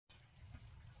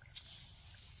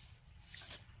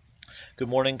Good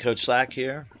morning, Coach Isaac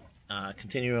here.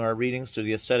 Continuing our readings through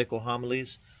the ascetical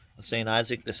homilies of St.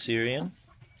 Isaac the Syrian.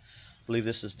 I believe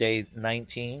this is day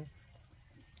 19.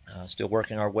 Still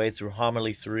working our way through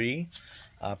Homily 3,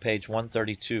 page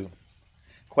 132.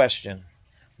 Question: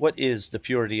 what is the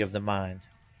purity of the mind?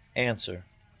 Answer: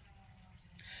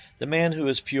 the man who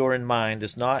is pure in mind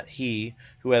is not he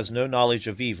who has no knowledge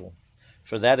of evil,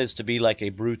 for that is to be like a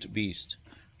brute beast,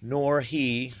 nor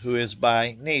he who is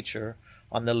by nature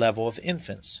on the level of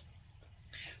infants,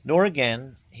 nor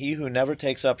again he who never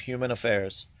takes up human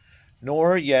affairs,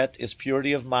 nor yet is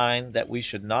purity of mind that we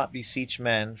should not beseech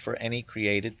men for any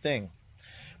created thing.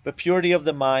 But purity of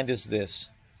the mind is this,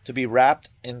 to be wrapped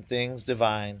in things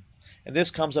divine, and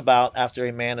this comes about after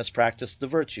a man has practiced the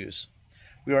virtues.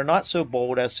 We are not so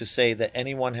bold as to say that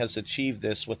anyone has achieved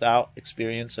this without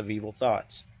experience of evil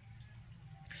thoughts.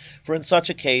 For in such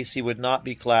a case he would not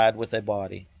be clad with a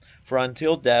body. For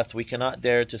until death we cannot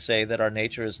dare to say that our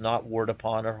nature is not warred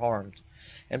upon or harmed.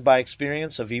 And by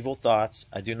experience of evil thoughts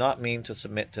I do not mean to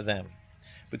submit to them,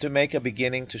 but to make a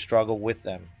beginning to struggle with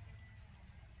them.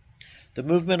 The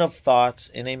movement of thoughts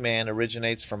in a man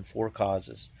originates from four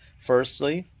causes.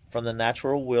 Firstly, from the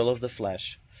natural will of the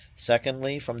flesh.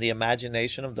 Secondly, from the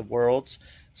imagination of the world's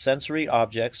sensory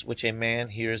objects which a man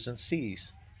hears and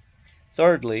sees.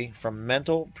 Thirdly, from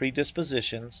mental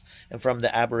predispositions and from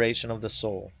the aberration of the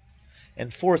soul.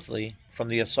 And fourthly, from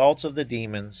the assaults of the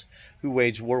demons, who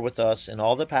wage war with us in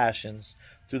all the passions,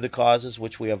 through the causes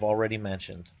which we have already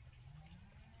mentioned.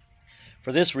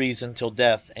 For this reason, till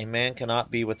death, a man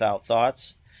cannot be without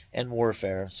thoughts and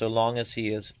warfare, so long as he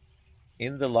is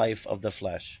in the life of the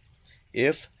flesh.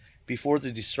 If, before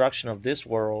the destruction of this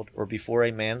world, or before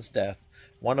a man's death,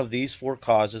 one of these four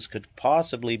causes could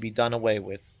possibly be done away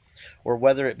with, or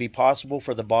whether it be possible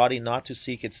for the body not to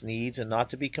seek its needs and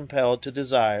not to be compelled to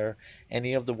desire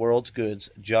any of the world's goods,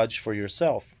 judge for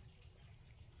yourself.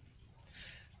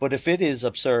 But if it is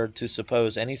absurd to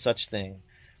suppose any such thing,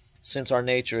 since our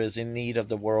nature is in need of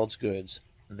the world's goods,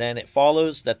 then it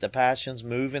follows that the passions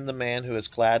move in the man who is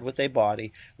clad with a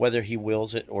body, whether he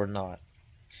wills it or not.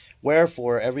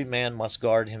 Wherefore every man must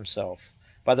guard himself.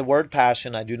 By the word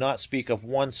passion I do not speak of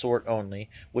one sort only,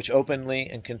 which openly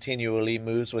and continually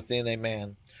moves within a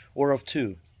man, or of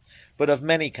two, but of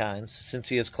many kinds, since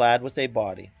he is clad with a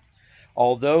body.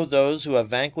 Although those who have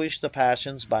vanquished the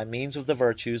passions by means of the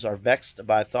virtues are vexed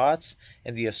by thoughts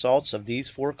and the assaults of these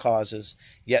four causes,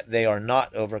 yet they are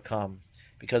not overcome,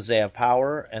 because they have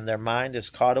power, and their mind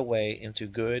is caught away into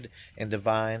good and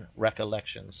divine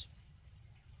recollections.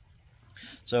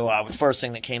 So the first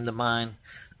thing that came to mind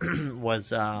was,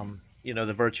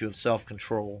 the virtue of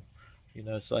self-control.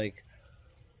 It's like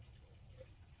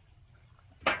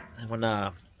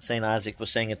when St. Isaac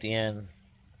was saying at the end,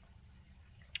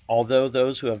 although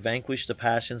those who have vanquished the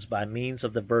passions by means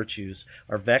of the virtues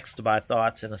are vexed by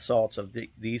thoughts and assaults of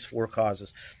these four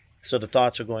causes. So the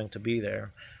thoughts are going to be there.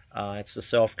 It's the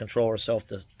self-control or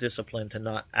self-discipline to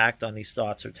not act on these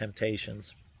thoughts or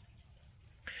temptations.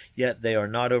 Yet they are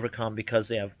not overcome because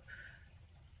they have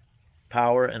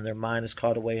power, and their mind is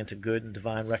caught away into good and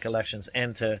divine recollections,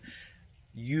 and to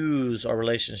use our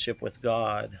relationship with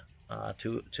God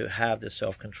to have this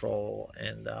self-control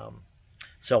and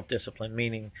self-discipline,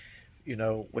 meaning,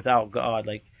 without God,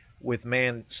 like with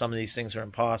man, some of these things are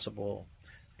impossible,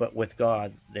 but with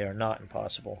God, they are not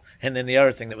impossible. And then the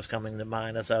other thing that was coming to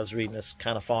mind as I was reading this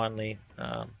kind of fondly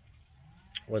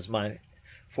was my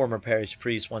former parish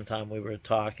priest. One time we were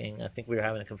talking, I think we were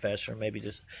having a confession or maybe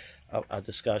just a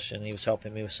discussion. He was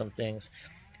helping me with some things,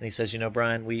 and he says,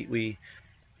 Brian, we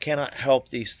cannot help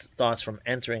these thoughts from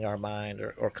entering our mind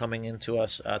or coming into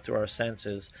us through our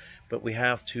senses, but we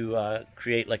have to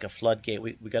create like a floodgate.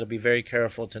 We got to be very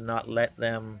careful to not let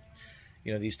them,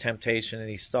 these temptations and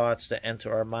these thoughts to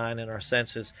enter our mind and our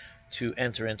senses, to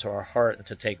enter into our heart and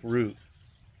to take root.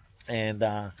 And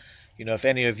if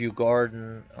any of you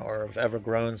garden or have ever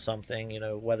grown something,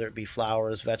 whether it be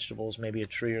flowers, vegetables, maybe a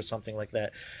tree or something like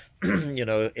that,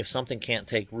 if something can't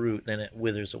take root, then it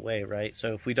withers away, right?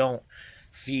 So if we don't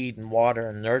feed and water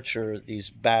and nurture these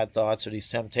bad thoughts or these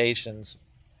temptations,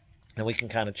 then we can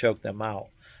kind of choke them out.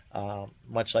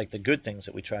 Much like the good things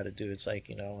that we try to do. It's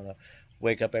like, I want to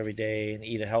wake up every day and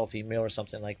eat a healthy meal or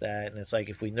something like that. And it's like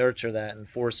if we nurture that and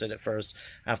force it at first,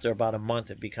 after about a month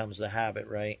it becomes the habit,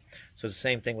 right? So the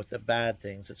same thing with the bad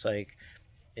things. It's like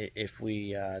if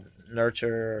we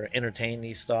nurture, entertain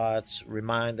these thoughts,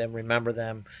 remind them, remember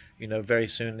them, very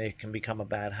soon they can become a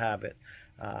bad habit.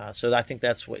 So I think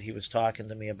that's what he was talking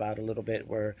to me about a little bit,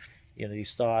 where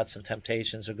these thoughts and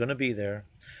temptations are going to be there,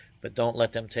 but don't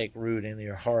let them take root in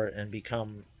your heart and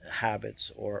become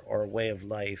habits or a way of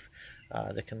life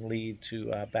that can lead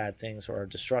to bad things or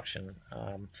destruction,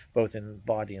 both in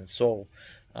body and soul.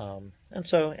 And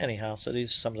so anyhow, so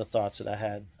these are some of the thoughts that I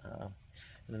had.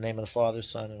 In the name of the Father,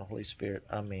 Son, and the Holy Spirit.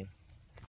 Amen.